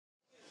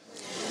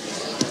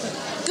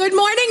Good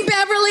morning,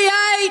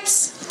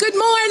 Beverlyites. Good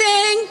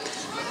morning.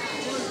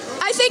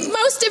 I think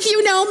most of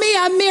you know me.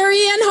 I'm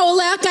Mary Ann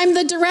Holak. I'm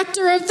the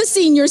director of the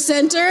Senior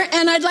Center,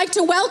 and I'd like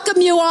to welcome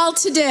you all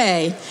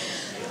today.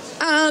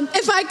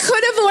 If I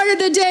could have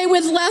ordered a day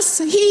with less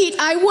heat,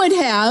 I would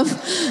have.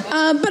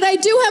 But I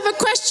do have a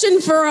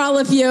question for all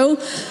of you.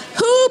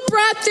 Who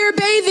brought their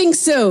bathing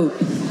suit?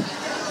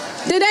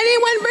 Did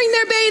anyone bring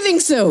their bathing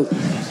suit?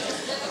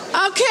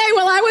 Okay,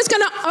 well,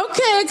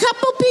 a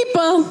couple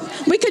people.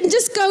 We can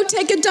just go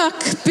take a duck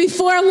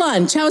before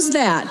lunch. How's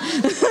that?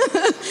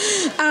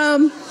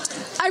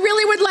 I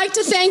really would like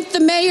to thank the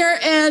mayor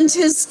and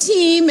his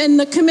team and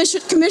the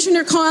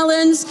Commissioner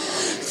Collins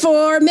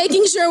for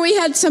making sure we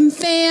had some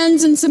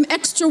fans and some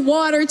extra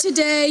water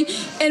today.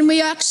 And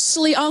we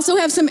actually also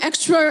have some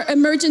extra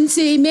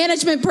emergency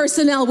management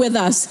personnel with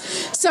us.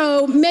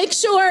 So make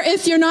sure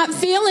if you're not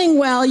feeling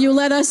well, you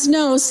let us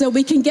know so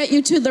we can get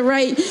you to the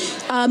right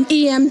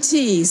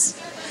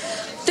EMTs.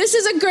 This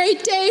is a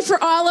great day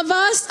for all of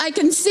us. I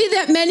can see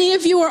that many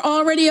of you are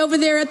already over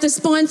there at the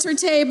sponsor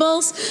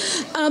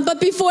tables.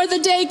 But before the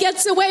day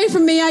gets away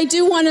from me, I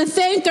do want to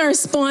thank our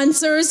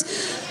sponsors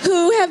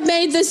who have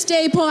made this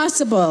day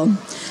possible.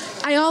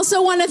 I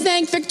also want to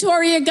thank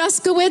Victoria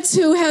Guskowitz,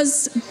 who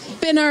has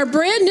been our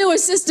brand new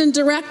assistant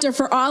director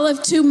for all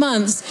of 2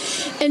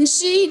 months. And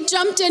she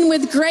jumped in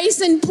with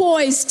grace and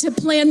poise to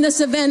plan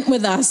this event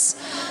with us.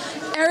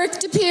 Eric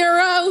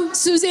DePiero,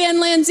 Suzanne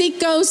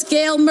Lanzikos,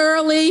 Gail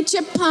Murley,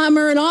 Chip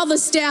Palmer, and all the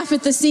staff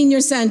at the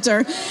Senior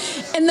Center,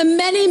 and the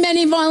many,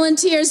 many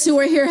volunteers who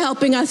are here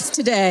helping us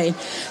today.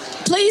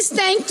 Please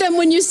thank them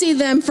when you see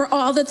them for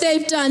all that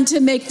they've done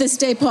to make this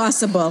day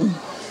possible.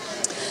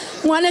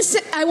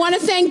 I want to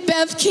thank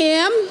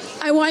BevCam.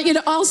 I want you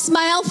to all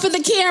smile for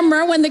the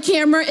camera when the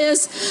camera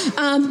is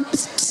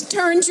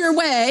turned your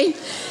way.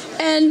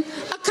 And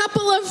a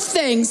couple of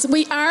things.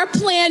 We are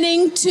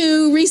planning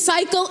to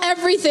recycle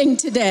everything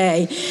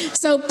today.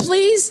 So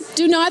please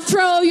do not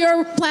throw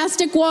your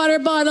plastic water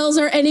bottles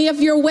or any of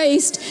your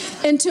waste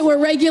into a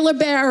regular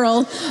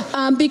barrel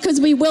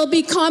because we will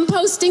be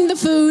composting the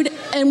food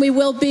and we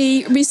will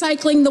be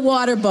recycling the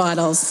water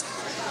bottles.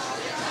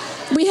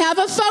 We have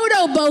a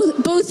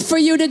photo booth for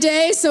you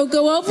today, so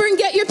go over and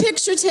get your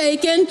picture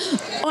taken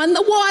on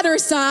the water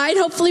side.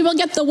 Hopefully we'll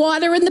get the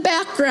water in the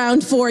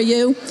background for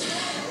you.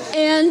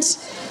 And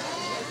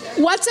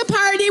what's a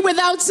party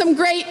without some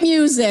great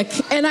music?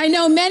 And I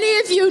know many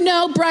of you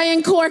know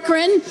Brian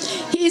Corcoran.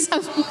 He's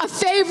a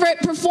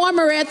favorite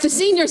performer at the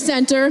Senior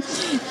Center.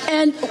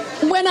 And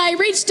when I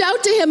reached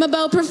out to him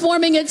about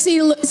performing at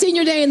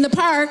Senior Day in the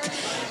Park,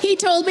 he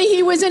told me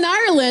he was in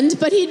Ireland,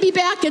 but he'd be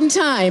back in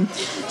time.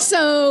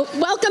 So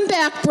welcome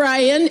back,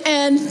 Brian,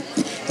 and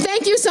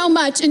thank you so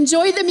much.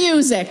 Enjoy the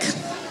music.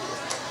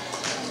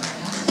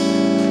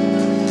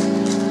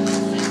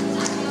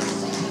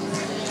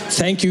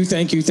 Thank you,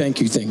 thank you, thank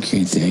you, thank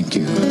you, thank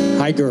you.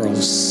 Hi,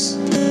 girls.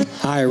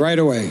 Hi, right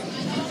away.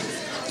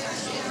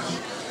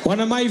 One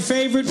of my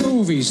favorite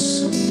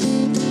movies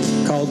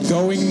called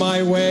Going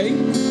My Way,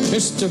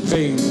 Mr.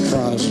 Bing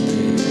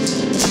Crosby.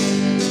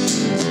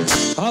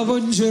 How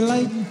would you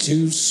like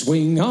to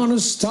swing on a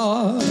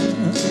star,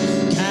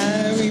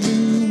 carry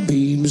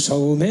moonbeams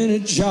home in a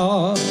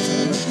jar,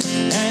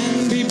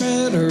 and be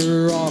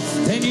better off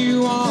than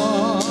you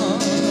are?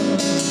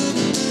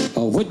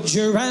 Or would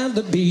you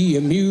rather be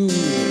a mule?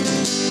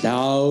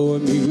 Now a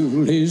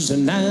mule is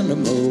an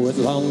animal with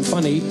long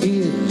funny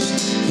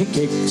ears. He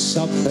kicks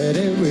up at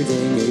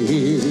everything he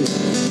hears.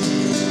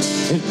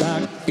 His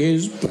back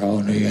is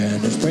brawny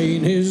and his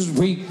brain is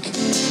weak.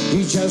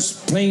 He's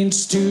just plain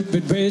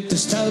stupid with a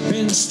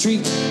stubborn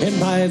streak. And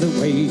by the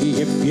way,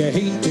 if you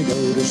hate to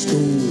go to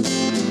school,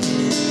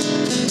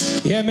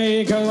 you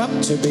may go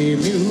up to be a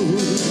mule.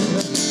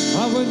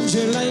 How would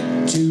you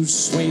like to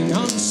swing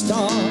on a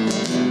star,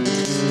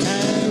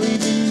 carry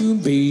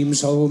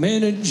moonbeams home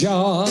in a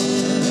jar,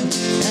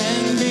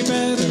 and be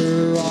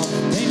better off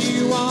than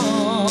you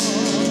are?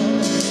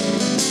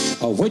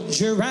 Or would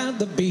you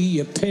rather be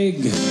a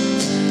pig?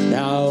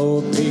 Now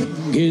a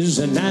pig is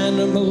an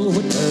animal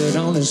with dirt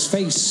on his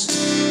face.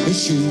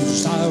 His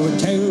shoes are a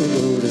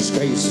terrible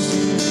disgrace.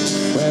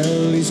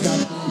 Well, he's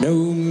got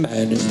no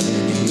manners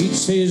and he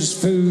eats his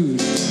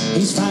food.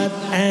 He's fat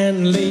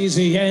and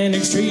lazy and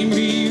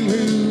extremely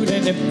rude.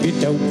 And if you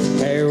don't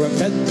care a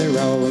feather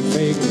or a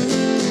fig,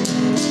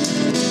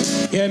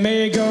 you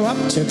may go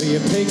up to be a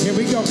pig. Here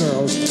we go,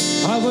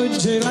 girls. How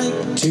would you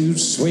like to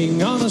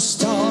swing on a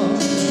star,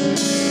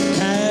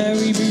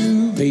 carry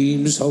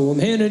moonbeams home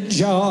in a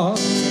jar,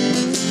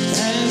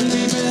 and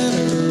be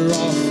better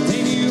off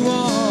than you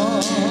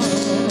are?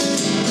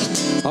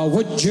 Or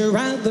would you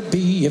rather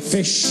be a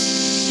fish?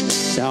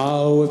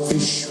 Now a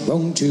fish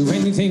won't do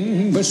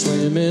anything but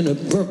swim in a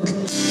brook.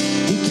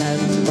 He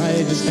can't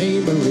write his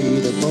name or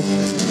read a book.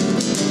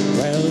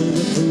 Well,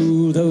 the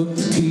fool of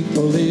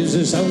people is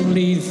his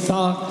only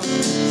thought.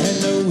 And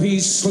though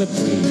he's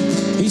slippery,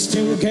 he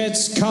still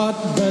gets caught.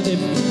 But if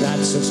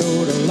that's the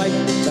sort of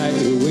life that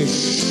you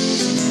wish,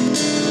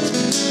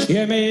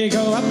 you may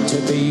go up to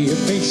be a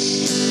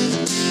fish.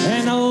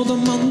 and all the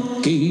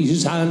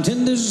monkeys out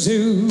in the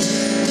zoo.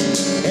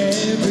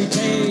 Every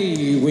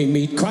day we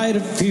meet quite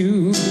a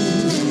few.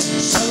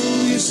 So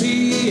you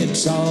see,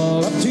 it's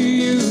all up to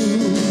you.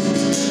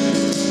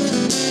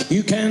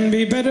 You can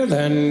be better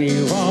than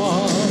you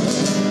are.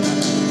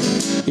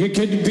 You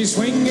could be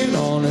swinging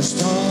on a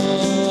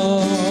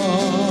star.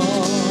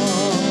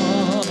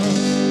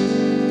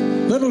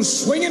 Little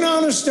swinging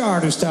on a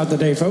star to start the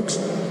day, folks.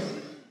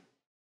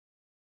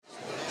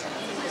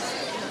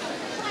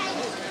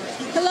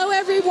 Hello,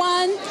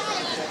 everyone.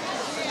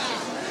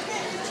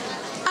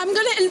 I'm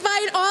going to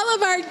invite all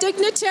of our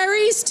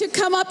dignitaries to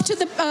come up to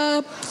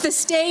the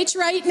stage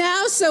right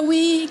now so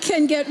we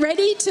can get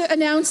ready to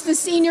announce the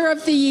Senior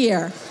of the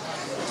Year.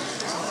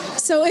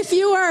 So if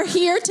you are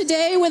here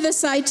today with a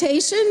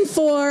citation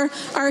for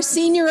our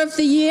Senior of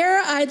the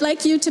Year, I'd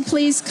like you to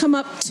please come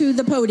up to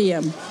the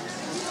podium.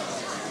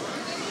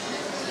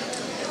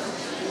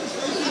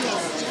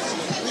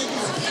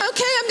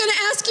 Okay, I'm going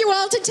to ask you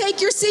all to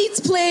take your seats,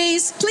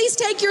 please. Please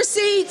take your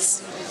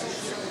seats.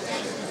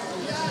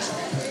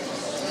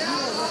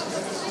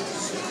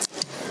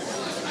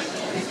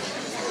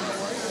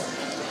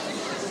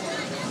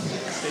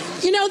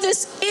 You know,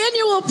 this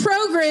annual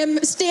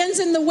program stands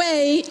in the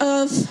way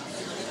of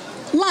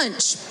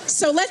lunch.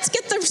 So let's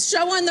get the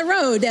show on the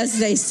road, as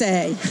they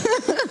say.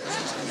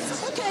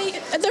 Okay,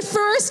 the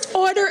first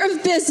order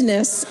of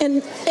business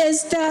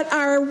is that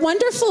our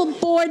wonderful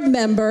board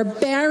member,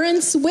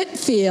 Barron's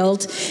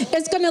Whitfield,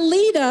 is going to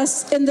lead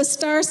us in the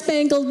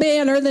Star-Spangled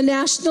Banner, the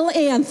national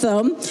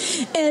anthem.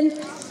 And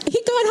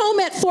he got home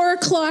at 4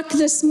 o'clock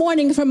this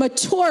morning from a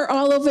tour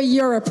all over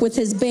Europe with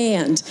his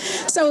band.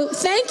 So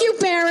thank you,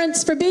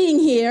 Barron's, for being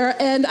here.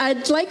 And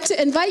I'd like to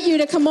invite you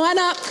to come on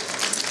up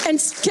and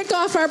kick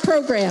off our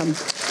program.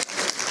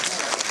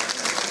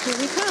 Here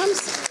he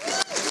comes.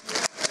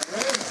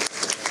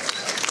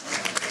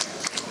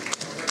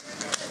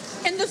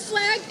 And the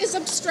flag is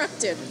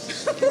obstructed.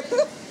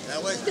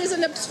 There's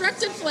an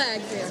obstructed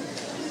flag there.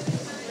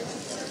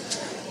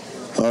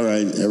 All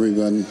right,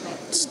 everyone,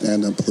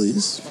 stand up,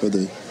 please, for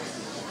the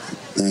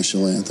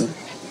national anthem.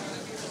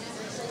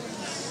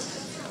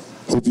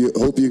 Hope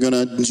you're going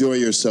to enjoy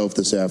yourself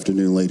this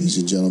afternoon, ladies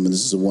and gentlemen.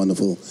 This is a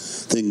wonderful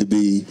thing to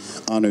be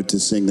honored to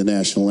sing the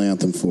national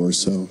anthem for.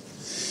 So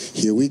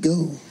here we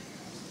go.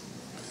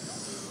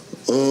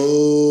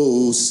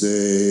 Oh,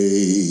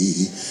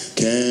 say,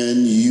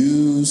 can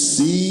you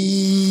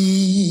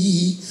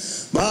see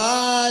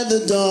by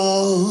the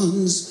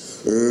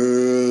dawn's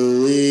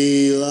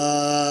early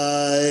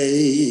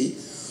light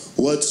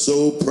what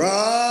so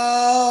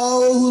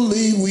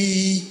proudly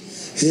we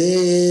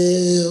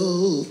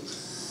hail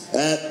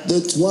at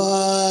the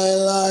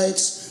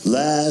twilight's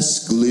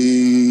last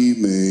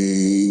gleaming,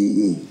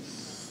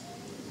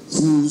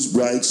 whose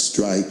bright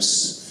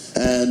stripes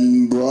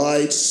and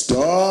bright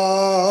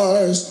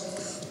stars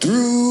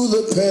through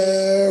the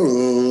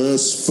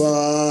perilous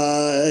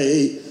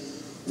fight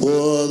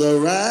for the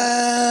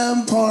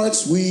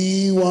ramparts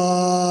we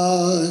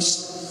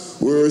watched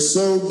were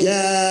so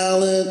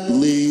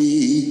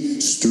gallantly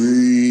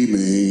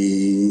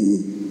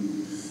streaming,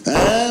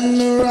 and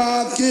the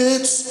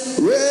rockets'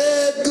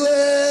 red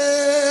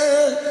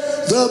glare,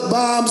 the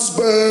bombs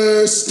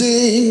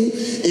bursting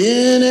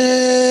in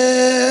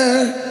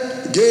air,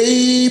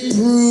 gave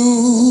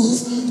proof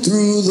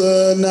through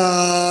the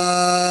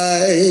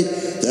night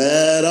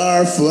that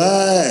our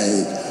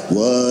flag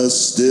was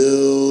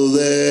still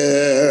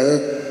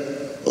there.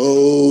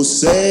 Oh,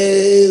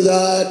 say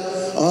that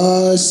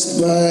our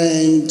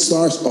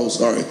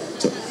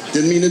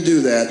didn't mean to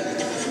do that.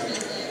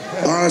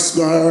 Our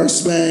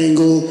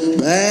star-spangled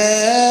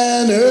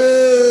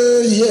banner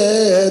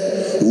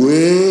yet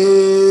wave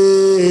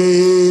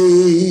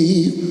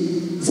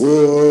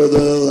for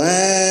the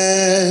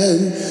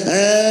land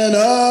and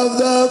of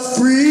the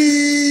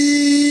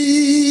free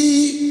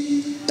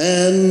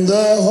and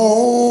the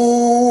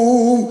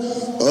home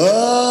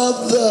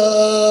of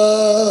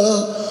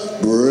the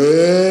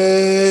brave.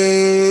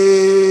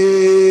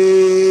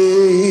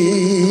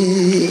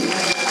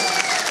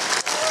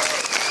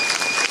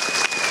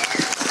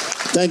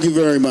 Thank you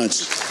very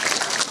much.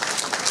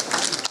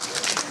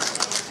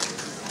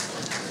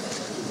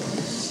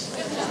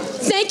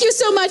 Thank you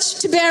so much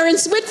to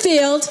Barron's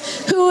Whitfield,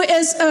 who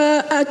is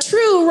a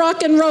true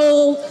rock and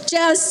roll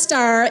jazz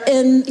star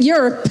in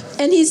Europe,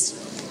 and he's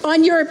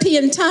on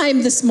European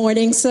time this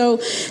morning. So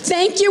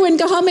thank you, and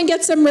go home and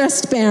get some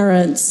rest,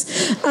 Barron's.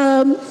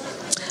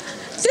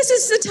 This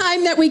is the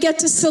time that we get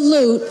to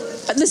salute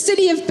the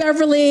city of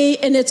Beverly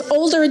and its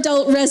older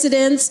adult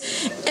residents,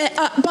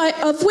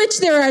 of which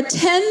there are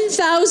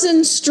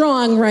 10,000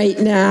 strong right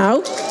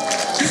now.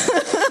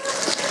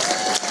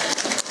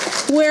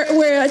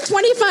 We're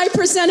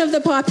 25% of the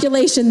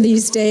population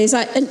these days,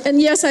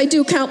 and yes, I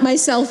do count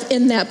myself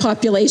in that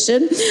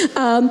population.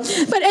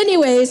 But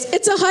anyways,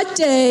 it's a hot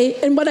day,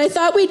 and what I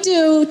thought we'd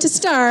do to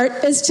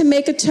start is to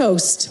make a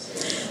toast.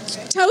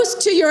 Toast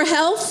to your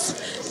health.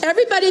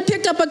 Everybody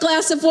pick up a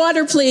glass of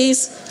water,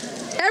 please.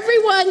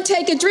 everyone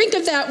take a drink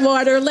of that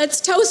water.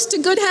 Let's toast to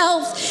good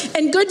health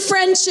and good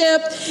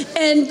friendship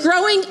and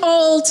growing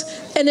old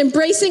and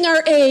embracing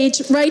our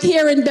age right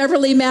here in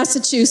Beverly,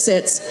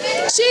 Massachusetts.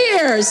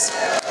 Cheers.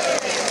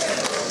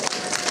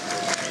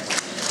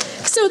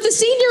 So the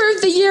Senior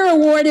of the Year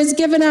Award is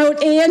given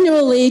out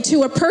annually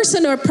to a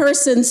person or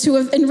persons who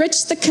have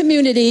enriched the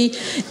community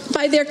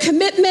by their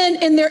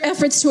commitment and their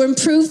efforts to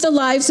improve the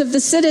lives of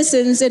the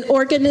citizens and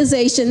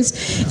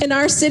organizations in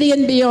our city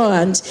and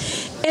beyond.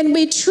 And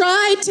we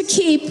try to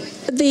keep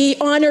the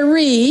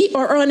honoree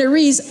or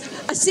honorees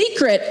a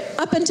secret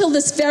up until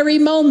this very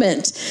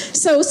moment.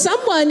 So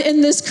someone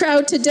in this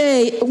crowd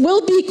today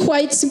will be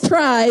quite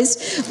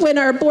surprised when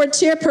our board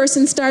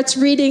chairperson starts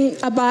reading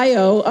a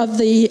bio of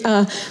the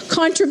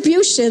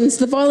contributions,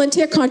 the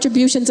volunteer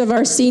contributions of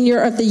our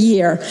Senior of the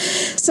Year.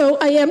 So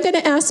I am going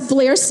to ask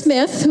Blair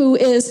Smith, who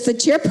is the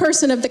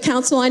chairperson of the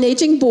Council on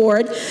Aging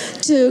Board,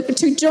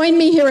 to join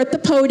me here at the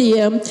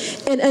podium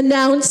and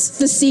announce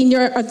the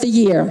Senior of the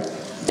Year.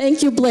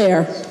 Thank you,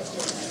 Blair.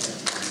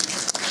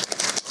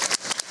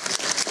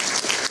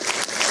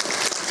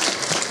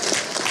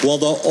 Well,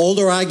 the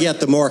older I get,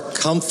 the more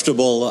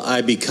comfortable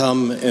I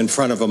become in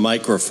front of a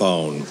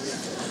microphone.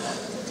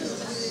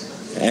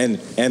 And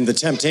the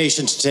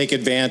temptation to take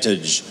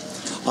advantage.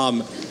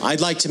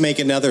 I'd like to make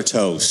another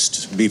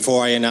toast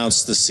before I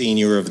announce the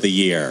Senior of the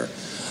Year.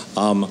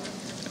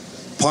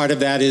 Part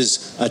of that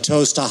is a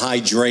toast to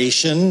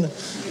hydration.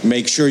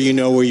 Make sure you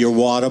know where your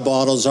water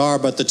bottles are.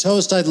 But the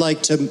toast I'd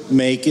like to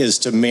make is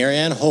to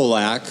Marianne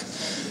Holak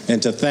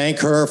and to thank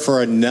her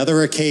for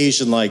another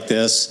occasion like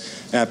this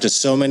after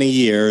so many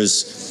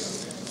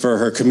years, for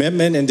her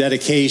commitment and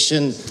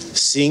dedication,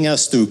 seeing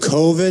us through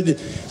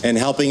COVID and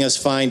helping us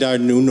find our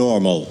new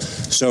normal.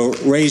 So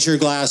raise your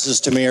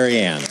glasses to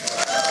Marianne.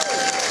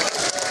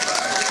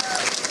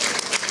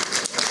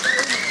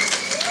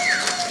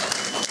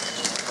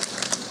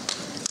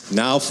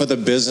 Now for the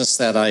business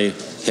that I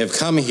have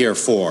come here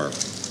for.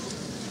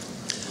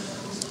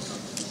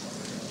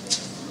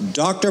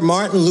 Dr.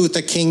 Martin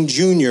Luther King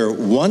Jr.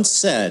 once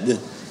said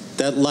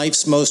that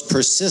life's most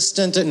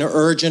persistent and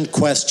urgent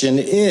question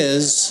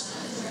is,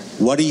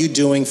 what are you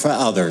doing for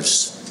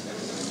others?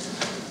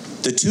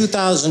 The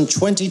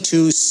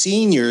 2022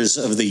 Seniors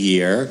of the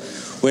Year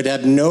would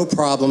have no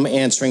problem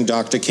answering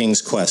Dr.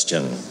 King's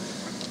question.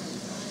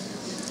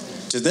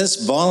 To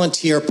this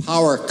volunteer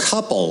power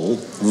couple,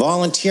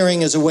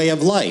 volunteering is a way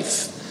of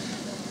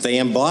life. They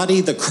embody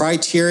the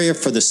criteria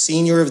for the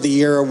Senior of the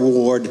Year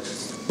award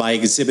by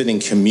exhibiting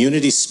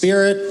community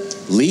spirit,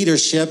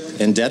 leadership,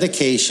 and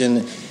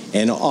dedication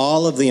in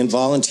all of the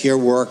volunteer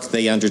work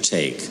they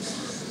undertake.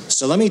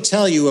 So let me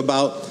tell you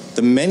about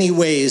the many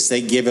ways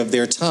they give of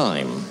their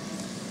time.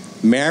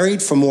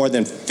 Married for more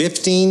than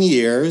 15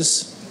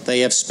 years, they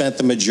have spent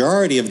the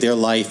majority of their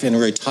life in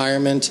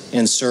retirement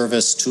and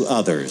service to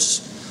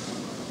others.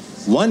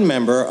 One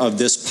member of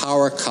this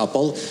power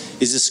couple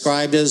is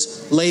described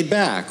as laid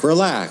back,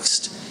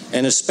 relaxed,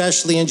 and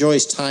especially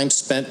enjoys time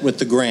spent with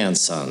the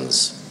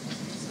grandsons.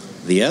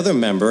 The other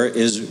member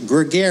is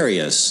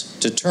gregarious,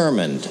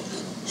 determined,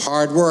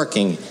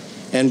 hardworking,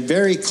 and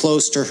very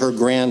close to her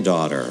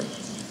granddaughter.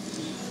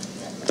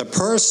 The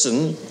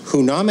person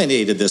who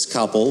nominated this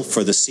couple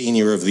for the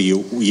Senior of the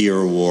Year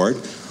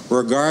award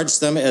regards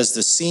them as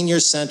the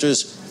Senior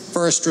Center's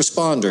first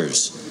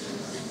responders.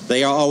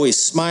 They are always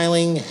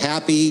smiling,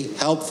 happy,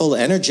 helpful,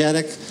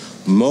 energetic,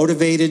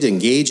 motivated,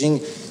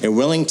 engaging, and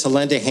willing to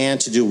lend a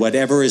hand to do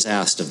whatever is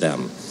asked of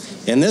them.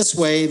 In this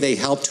way, they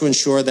help to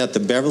ensure that the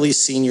Beverly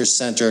Senior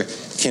Center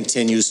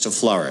continues to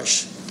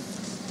flourish.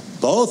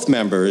 Both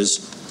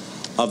members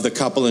of the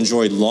couple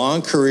enjoyed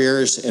long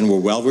careers and were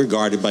well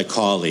regarded by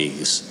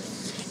colleagues.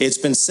 It's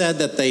been said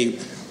that they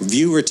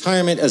view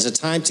retirement as a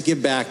time to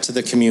give back to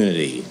the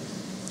community,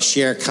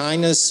 share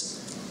kindness,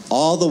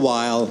 all the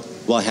while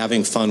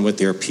having fun with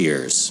their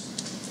peers.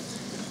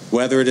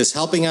 Whether it is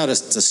helping out at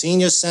the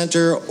Senior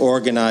Center,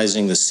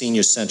 organizing the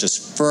Senior Center's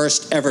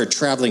first ever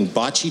traveling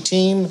bocce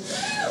team,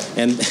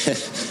 and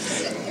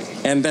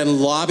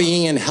then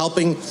lobbying and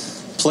helping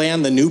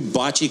plan the new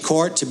bocce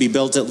court to be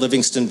built at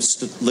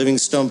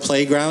Livingstone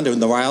Playground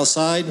in the Wild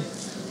Side,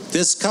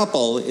 this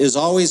couple is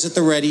always at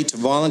the ready to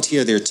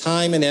volunteer their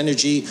time and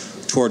energy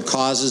toward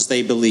causes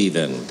they believe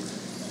in.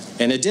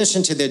 In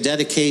addition to their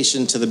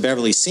dedication to the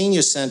Beverly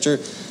Senior Center,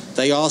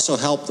 they also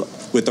help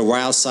with the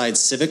Wild Side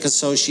Civic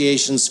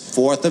Association's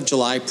 4th of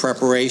July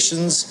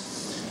preparations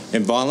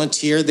and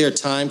volunteer their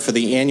time for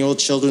the annual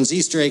Children's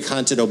Easter Egg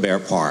Hunt at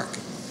Aubert Park.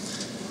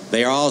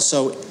 They are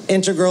also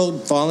integral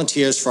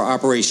volunteers for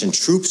Operation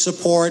Troop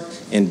Support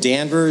in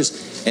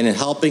Danvers and in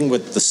helping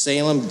with the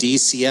Salem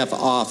DCF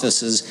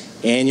office's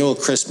annual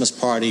Christmas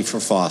party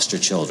for foster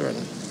children.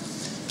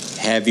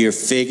 Have you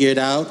figured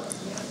out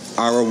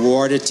our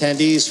award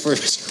attendees for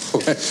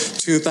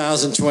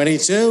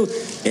 2022?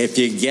 If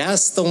you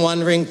guessed the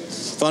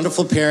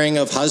wonderful pairing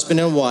of husband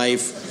and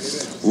wife,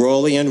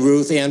 Rolly and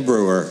Ruth Ann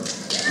Brewer,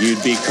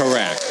 you'd be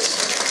correct.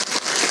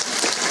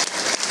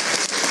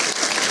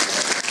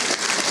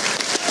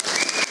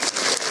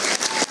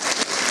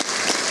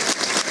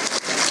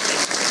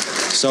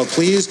 So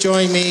please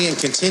join me in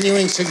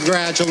continuing to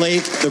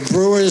congratulate the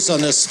Brewers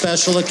on this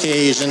special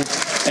occasion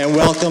and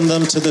welcome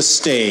them to the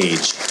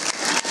stage.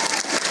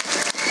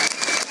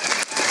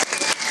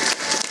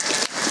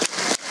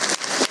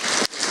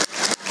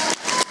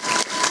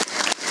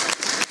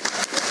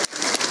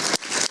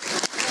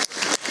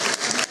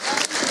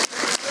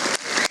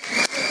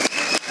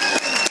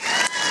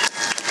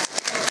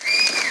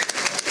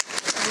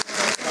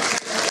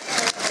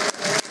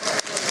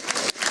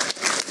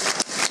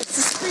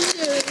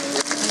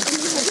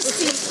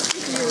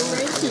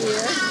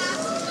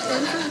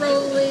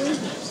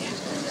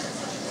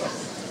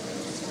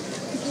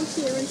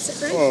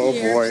 Oh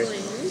boy.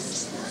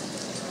 Please.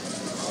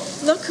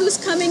 Look who's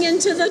coming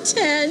into the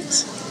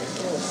tent.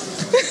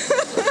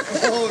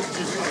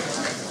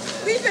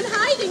 We've been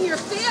hiding your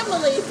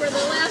family for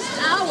the last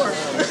hour.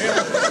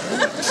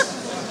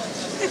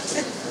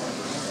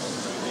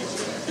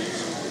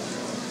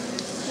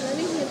 Let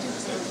me hand you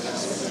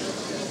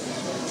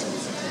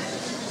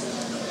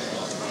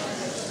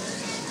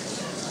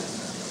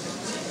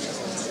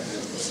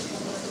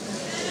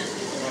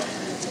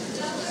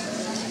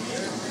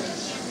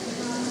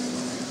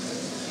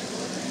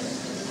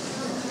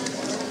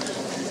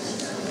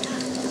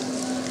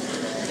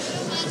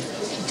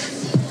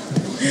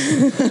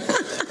How'd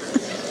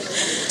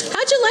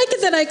you like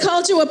it that I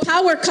called you a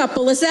power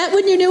couple? Is that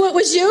when you knew it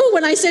was you?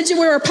 When I said you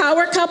were a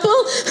power couple?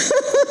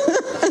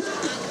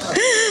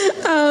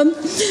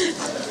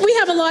 We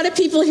have a lot of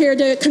people here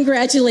to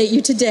congratulate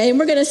you today, and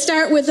we're going to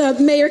start with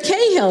Mayor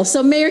Cahill.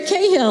 So Mayor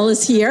Cahill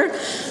is here.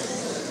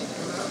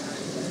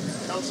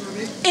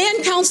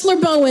 And Councilor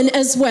Bowen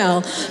as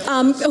well,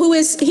 who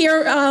is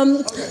here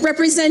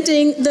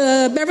representing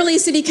the Beverly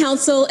City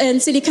Council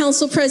and City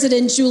Council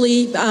President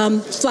Julie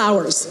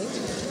Flowers.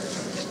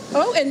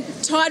 Oh, and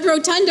Todd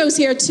Rotundo's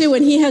here too,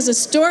 and he has a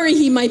story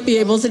he might be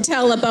able to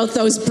tell about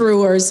those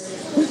brewers.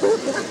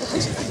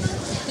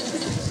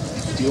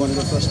 Do you want to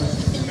go first, man?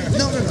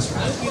 No.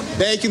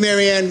 Thank you,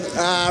 Marianne.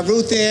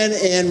 Ruth Ann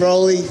and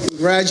Rolly,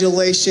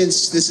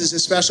 congratulations. This is a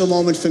special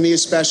moment for me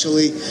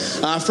especially.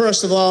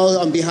 First of all,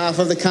 on behalf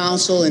of the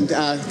council and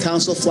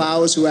Council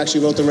Flowers, who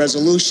actually wrote the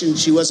resolution,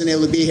 she wasn't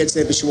able to be here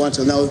today, but she wanted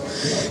to know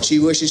she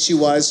wishes she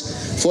was.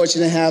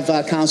 Fortunate to have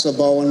Councilor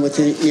Bowen with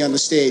me on the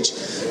stage.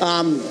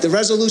 The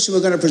resolution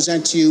we're going to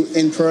present to you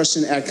in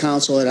person at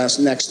council at our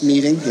next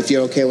meeting, if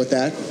you're okay with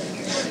that.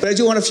 But I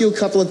do want a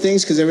couple of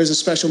things because there is a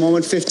special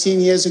moment. 15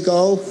 years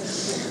ago,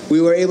 we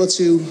were able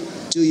to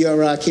do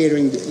your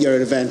catering, your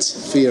event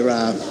for your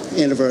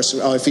anniversary,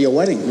 or for your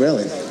wedding,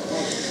 really.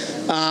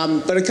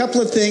 But a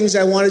couple of things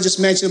I want to just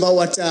mention about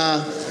what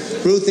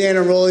Ruth Ann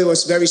and Rolly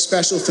was very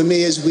special for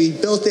me is we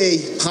built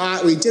a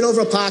park. We did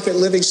over a park at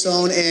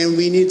Livingstone, and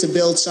we needed to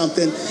build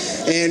something.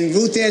 And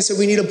Ruth Ann said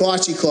we need a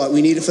bocce court.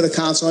 We need it for the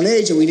Council on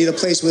Aging. We need a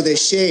place where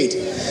there's shade.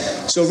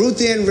 So Ruth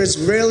Ann was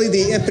really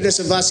the impetus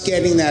of us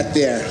getting that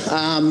there.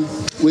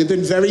 We've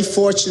been very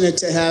fortunate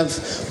to have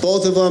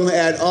both of them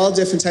at all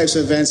different types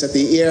of events. At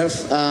the EAR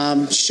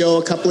show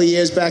a couple of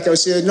years back, I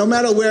was here. No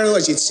matter where it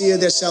was, you'd see her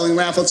there selling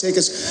raffle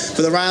tickets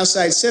for the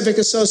Ryleside Civic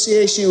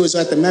Association. Who was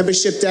at the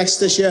membership decks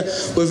this year.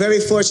 We're very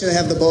fortunate to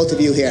have the both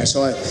of you here.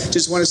 So I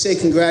just want to say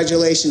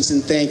congratulations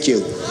and thank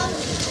you.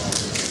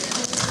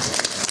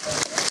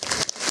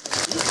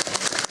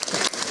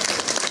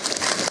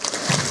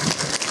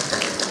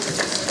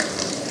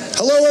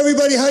 Hello,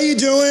 everybody. How you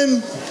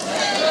doing?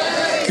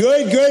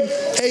 Good.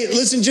 Hey,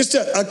 listen, just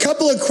a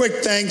couple of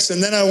quick thanks,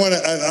 and then I want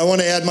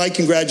to add my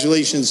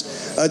congratulations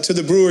to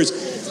the Brewers.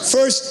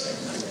 First,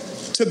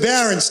 to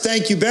Barron's,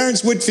 thank you.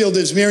 Barron's Whitfield,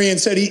 as Marianne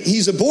said,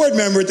 he's a board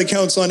member at the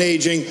Council on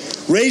Aging,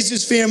 raised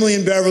his family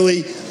in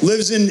Beverly,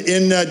 lives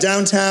in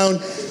downtown.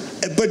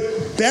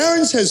 But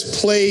Barron's has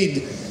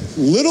played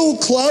little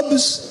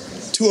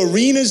clubs to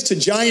arenas to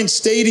giant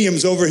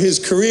stadiums over his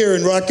career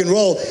in rock and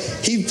roll.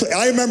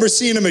 I remember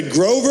seeing him at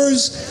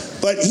Grover's,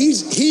 but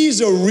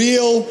he's a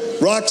real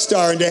rock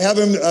star, and to have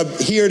him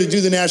here to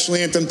do the national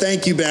anthem,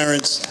 thank you,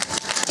 Barron's.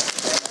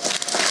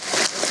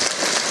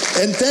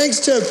 And thanks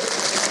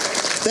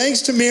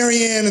to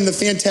Marianne and the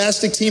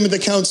fantastic team at the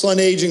Council on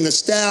Aging, the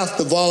staff,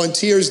 the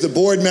volunteers, the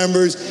board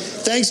members.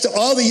 Thanks to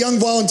all the young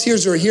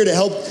volunteers who are here to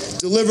help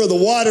deliver the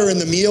water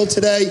and the meal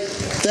today.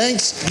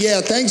 Thanks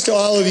to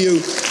all of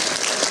you.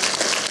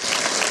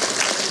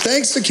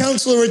 Thanks to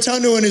Councilor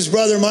Rotundo and his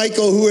brother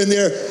Michael, who in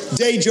their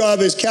day job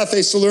as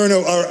Cafe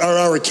Salerno are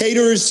our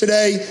caterers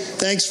today.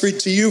 Thanks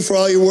to you for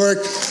all your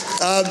work.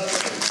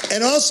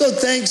 And also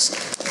thanks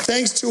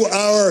to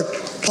our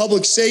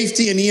public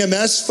safety and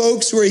EMS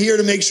folks who are here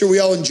to make sure we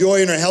all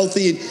enjoy and are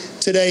healthy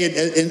today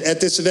at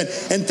this event.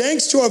 And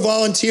thanks to our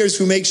volunteers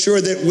who make sure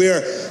that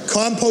we're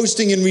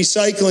composting and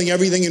recycling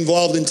everything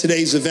involved in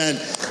today's event,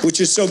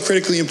 which is so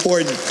critically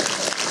important.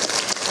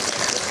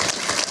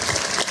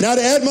 Now,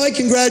 to add my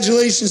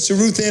congratulations to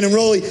Ruth Ann and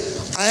Rolly,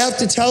 I have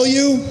to tell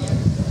you,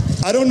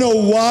 I don't know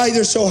why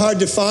they're so hard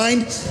to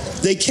find.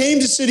 They came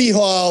to City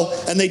Hall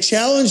and they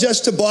challenged us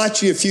to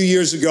bocce a few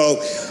years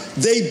ago.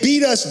 They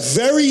beat us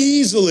very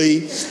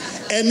easily,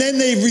 and then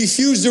they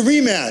refused a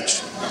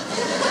rematch.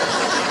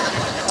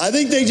 I I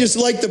think they just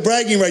like the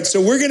bragging rights.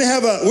 So we're gonna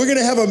have a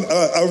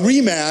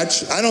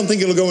rematch. I don't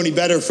think it'll go any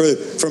better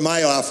for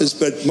my office,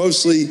 but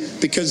mostly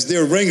because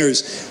they're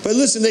ringers. But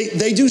listen,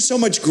 they do so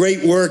much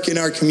great work in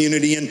our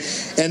community,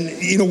 and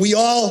you know, we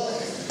all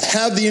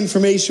have the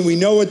information, we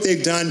know what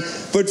they've done,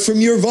 but from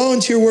your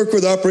volunteer work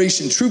with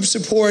Operation Troop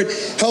Support,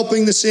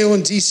 helping the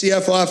Salem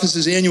DCF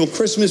office's annual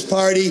Christmas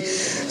party,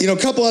 you know,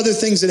 a couple other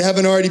things that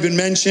haven't already been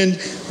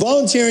mentioned,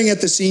 volunteering at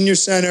the Senior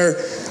Center,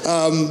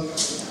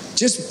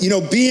 just, you know,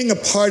 being a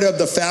part of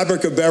the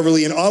fabric of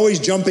Beverly and always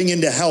jumping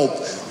in to help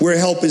where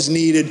help is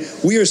needed.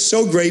 We are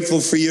so grateful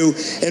for you.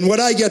 And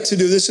what I get to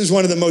do, this is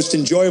one of the most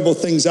enjoyable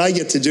things I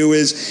get to do,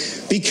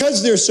 is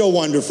because they're so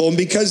wonderful and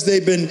because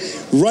they've been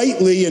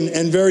rightly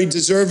and very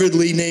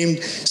deservedly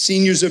named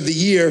Seniors of the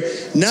Year,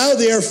 now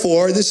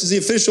therefore, this is the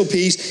official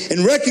piece,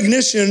 in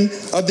recognition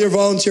of their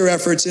volunteer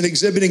efforts in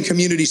exhibiting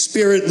community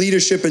spirit,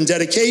 leadership, and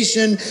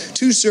dedication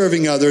to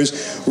serving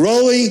others,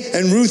 Rolly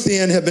and Ruth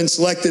Ann have been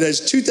selected as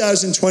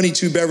 2022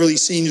 Beverly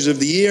Seniors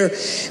of the Year.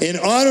 In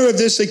honor of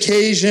this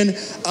occasion,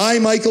 I,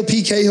 Michael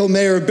P. Cahill,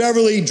 Mayor of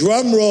Beverly,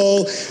 drum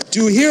roll,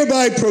 do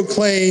hereby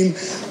proclaim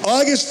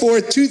August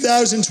 4th,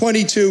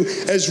 2022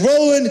 as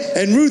Roland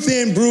and Ruth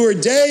Ann Brewer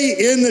Day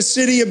in the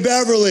city of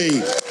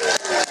Beverly.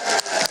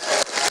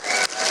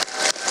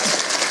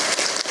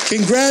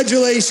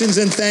 Congratulations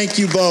and thank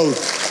you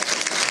both.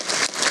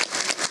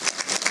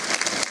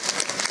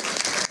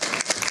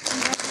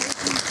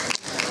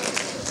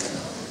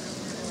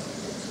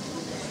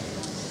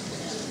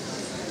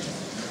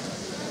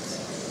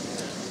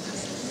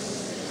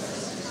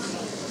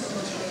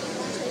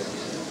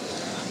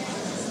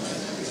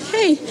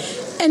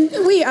 And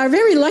we are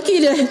very lucky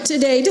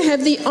today to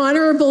have the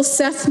Honorable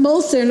Seth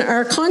Moulton,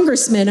 our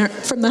congressman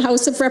from the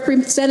House of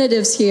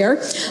Representatives here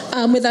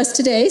with us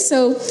today.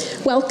 So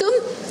welcome.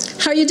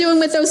 How are you doing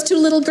with those two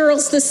little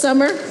girls this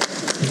summer?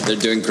 They're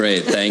doing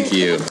great, thank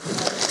you.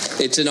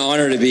 It's an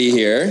honor to be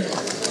here.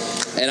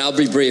 And I'll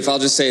be brief. I'll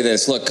just say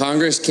this. Look,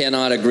 Congress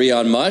cannot agree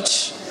on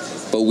much,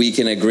 but we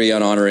can agree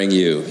on honoring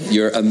you.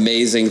 You're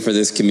amazing for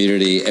this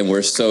community, and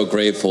we're so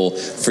grateful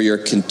for your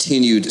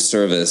continued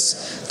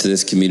service to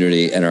this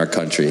community and our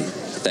country.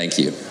 Thank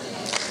you.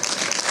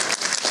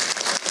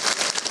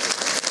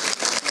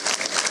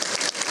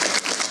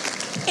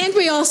 And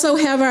we also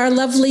have our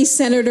lovely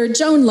Senator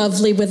Joan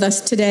Lovely with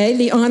us today,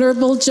 the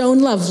Honorable Joan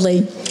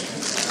Lovely.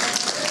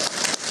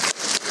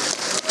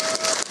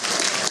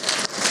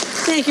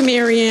 Thank you,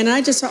 Mary Ann.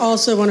 I just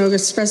also want to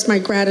express my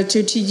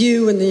gratitude to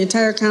you and the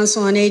entire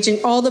Council on Aging,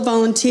 all the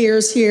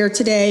volunteers here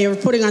today are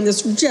putting on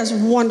this just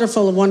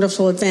wonderful,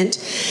 wonderful event.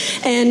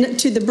 And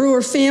to the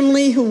Brewer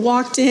family who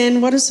walked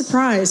in, what a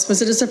surprise.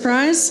 Was it a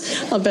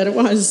surprise? I'll bet it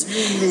was.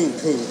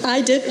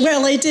 I did.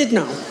 Well, I did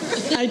know.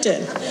 I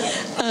did.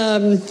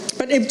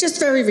 But it just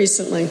very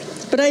recently.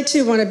 But I,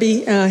 too, want to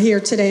be here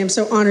today. I'm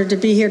so honored to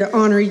be here to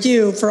honor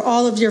you for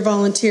all of your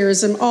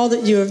volunteers and all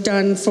that you have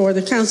done for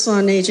the Council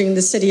on Aging in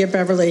the City of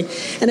Beverly.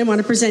 And I want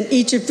to present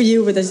each of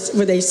you with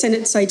a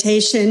Senate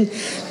citation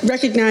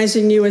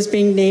recognizing you as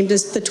being named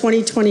as the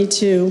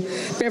 2022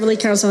 Beverly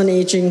Council on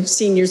Aging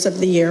Seniors of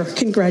the Year.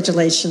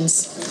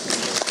 Congratulations.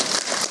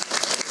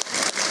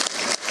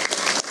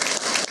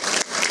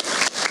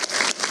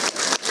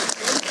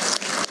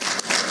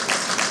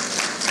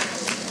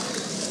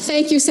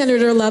 Thank you,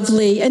 Senator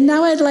Lovely. And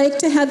now I'd like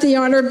to have the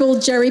Honorable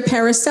Jerry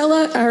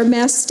Paracella, our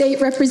Mass State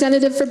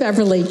Representative for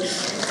Beverly.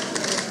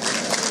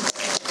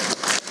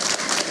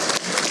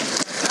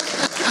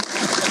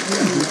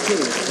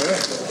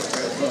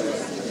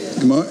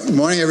 Good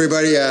morning,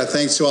 everybody.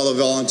 Thanks to all the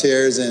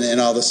volunteers and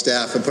all the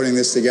staff for putting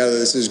this together.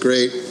 This is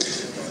great.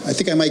 I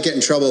think I might get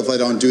in trouble if I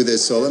don't do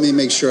this, so let me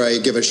make sure I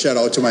give a shout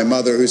out to my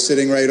mother who's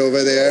sitting right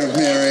over there,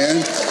 Mary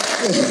Ann.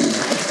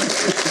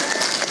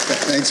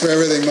 Thanks for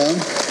everything, Mom.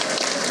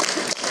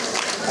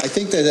 I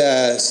think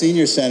that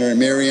Senior Center and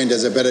Mary Ann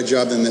does a better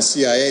job than the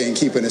CIA in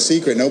keeping a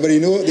secret. Nobody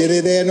knew it.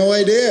 They had no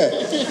idea.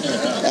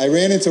 I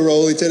ran into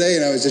Rolly today,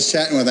 and I was just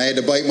chatting with him. I had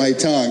to bite my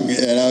tongue, you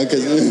know,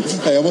 because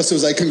I almost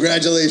was like,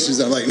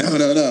 congratulations. I'm like, no.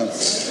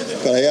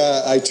 But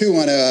I too,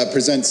 want to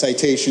present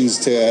citations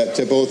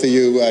to both of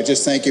you.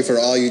 Just thank you for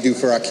all you do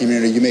for our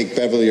community. You make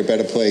Beverly a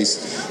better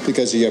place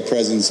because of your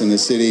presence in the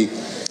city.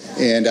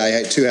 And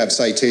I too have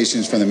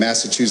citations from the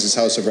Massachusetts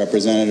House of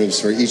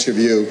Representatives for each of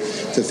you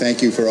to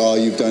thank you for all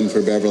you've done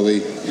for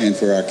Beverly and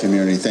for our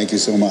community. Thank you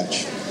so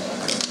much.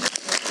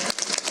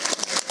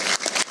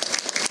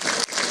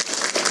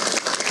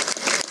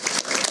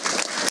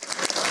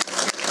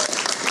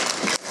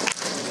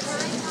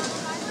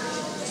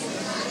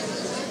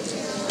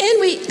 And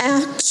we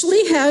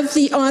actually have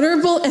the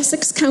Honorable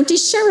Essex County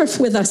Sheriff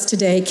with us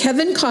today,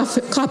 Kevin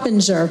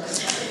Coppinger,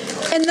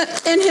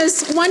 and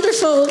his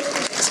wonderful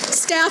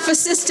staff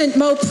assistant,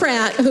 Mo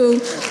Pratt,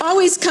 who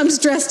always comes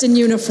dressed in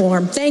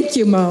uniform. Thank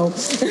you, Mo.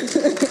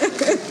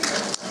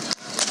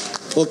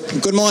 Well,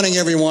 good morning,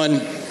 everyone.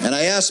 And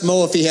I asked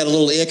Mo if he had a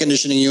little air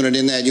conditioning unit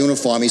in that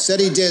uniform. He said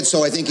he did,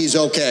 so I think he's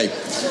okay.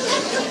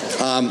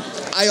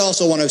 I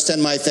also want to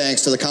extend my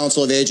thanks to the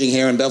Council of Aging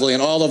here in Beverly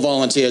and all the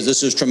volunteers.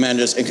 This is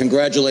tremendous, and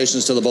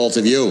congratulations to the both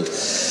of you.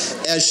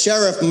 As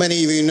sheriff,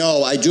 many of you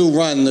know, I do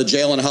run the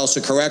jail and house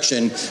of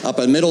correction up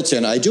in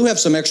Middleton. I do have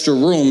some extra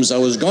rooms. I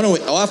was going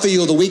to offer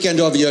you the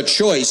weekend of your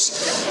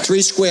choice,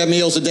 3 square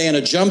meals a day in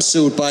a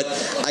jumpsuit, but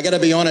I got to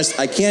be honest,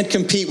 I can't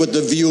compete with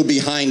the view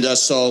behind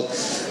us, so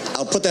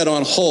I'll put that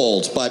on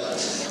hold. But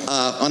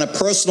on a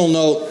personal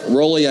note,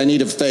 Rolly, I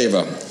need a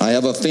favor. I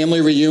have a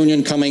family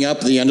reunion coming up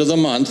at the end of the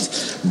month.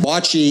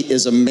 Bocce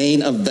is a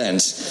main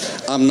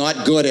event. I'm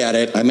not good at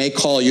it. I may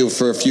call you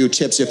for a few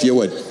tips if you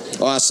would.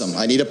 Awesome.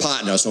 I need a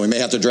partner, so we may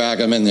have to drag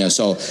him in there.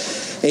 So,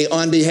 hey,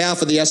 on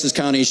behalf of the Essex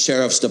County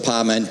Sheriff's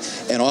Department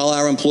and all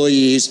our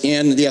employees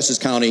and the Essex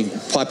County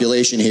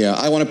population here,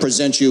 I want to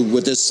present you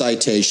with this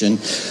citation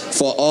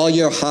for all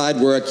your hard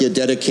work, your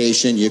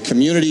dedication, your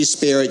community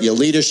spirit, your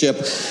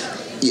leadership.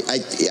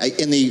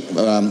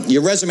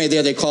 Your resume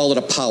there, they call it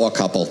a power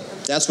couple.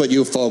 That's what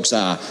you folks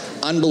are.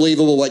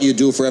 Unbelievable what you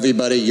do for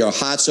everybody. Your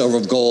hearts are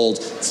of gold.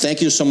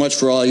 Thank you so much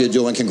for all you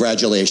do, and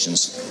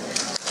congratulations.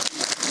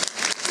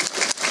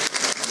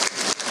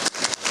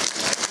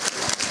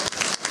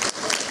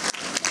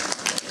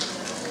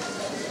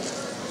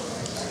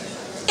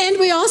 And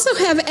we also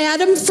have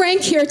Adam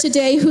Frank here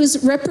today,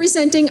 who's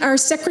representing our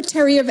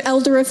Secretary of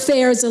Elder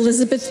Affairs,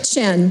 Elizabeth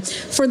Chen,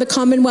 for the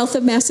Commonwealth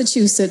of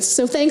Massachusetts.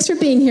 So thanks for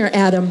being here,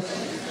 Adam.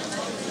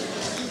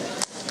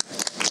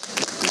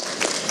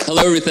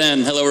 Hello, Ruth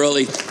Ann. Hello,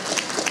 Rolly.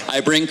 I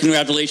bring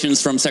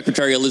congratulations from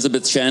Secretary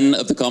Elizabeth Chen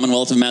of the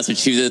Commonwealth of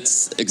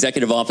Massachusetts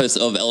Executive Office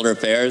of Elder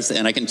Affairs,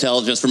 and I can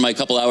tell just from my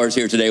couple hours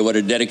here today what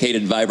a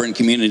dedicated, vibrant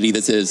community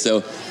this is. So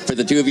for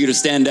the two of you to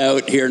stand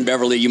out here in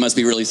Beverly, you must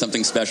be really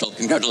something special.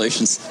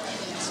 Congratulations.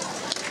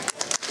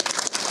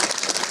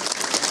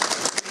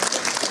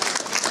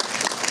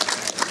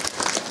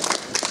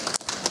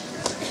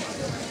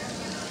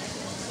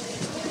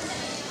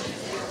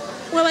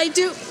 Well, I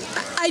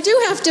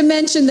do have to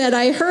mention that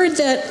I heard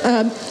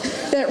that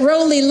that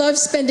Rolly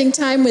loves spending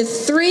time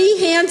with 3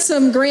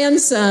 handsome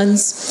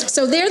grandsons.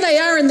 So there they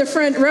are in the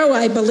front row,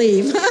 I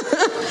believe.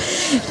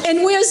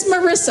 And where's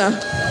Marissa?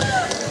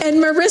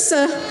 And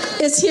Marissa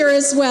is here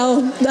as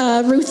well.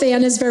 Ruth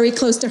Ann is very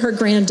close to her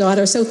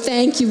granddaughter, so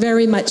thank you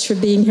very much for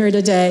being here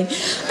today.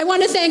 I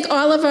want to thank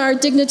all of our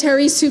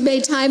dignitaries who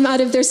made time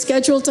out of their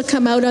schedule to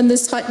come out on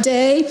this hot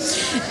day.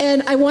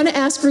 And I want to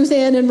ask Ruth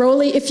Ann and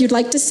Rolly if you'd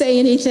like to say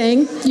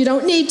anything. You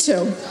don't need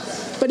to,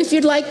 but if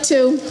you'd like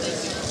to.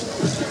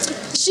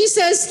 She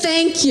says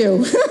thank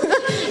you.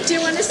 Do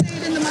you want to say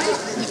it in the mic?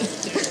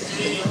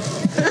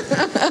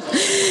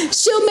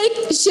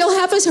 She'll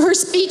have her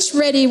speech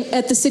ready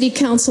at the City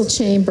Council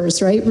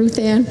chambers, right, Ruth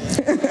Ann?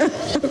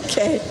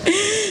 Okay.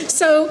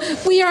 So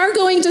we are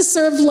going to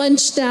serve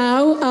lunch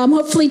now.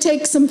 Hopefully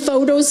take some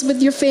photos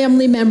with your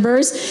family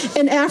members.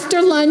 And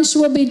after lunch,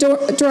 we'll be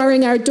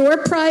drawing our door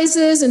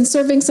prizes and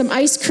serving some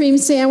ice cream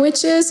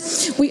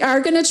sandwiches. We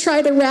are going to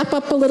try to wrap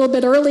up a little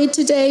bit early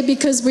today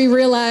because we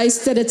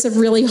realize that it's a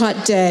really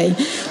hot day.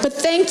 But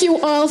thank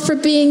you all for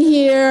being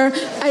here.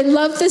 I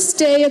love this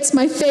day. It's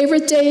my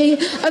favorite day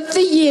of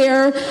the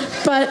year.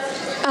 But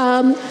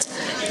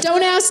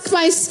don't ask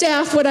my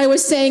staff what I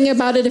was saying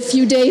about it a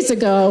few days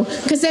ago,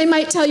 because they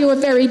might tell you a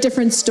very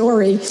different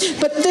story.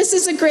 But this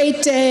is a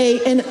great day,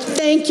 and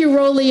thank you,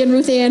 Rolly and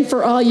Ruth Ann,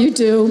 for all you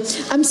do.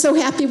 I'm so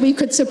happy we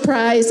could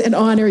surprise and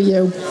honor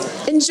you.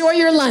 Enjoy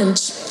your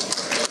lunch.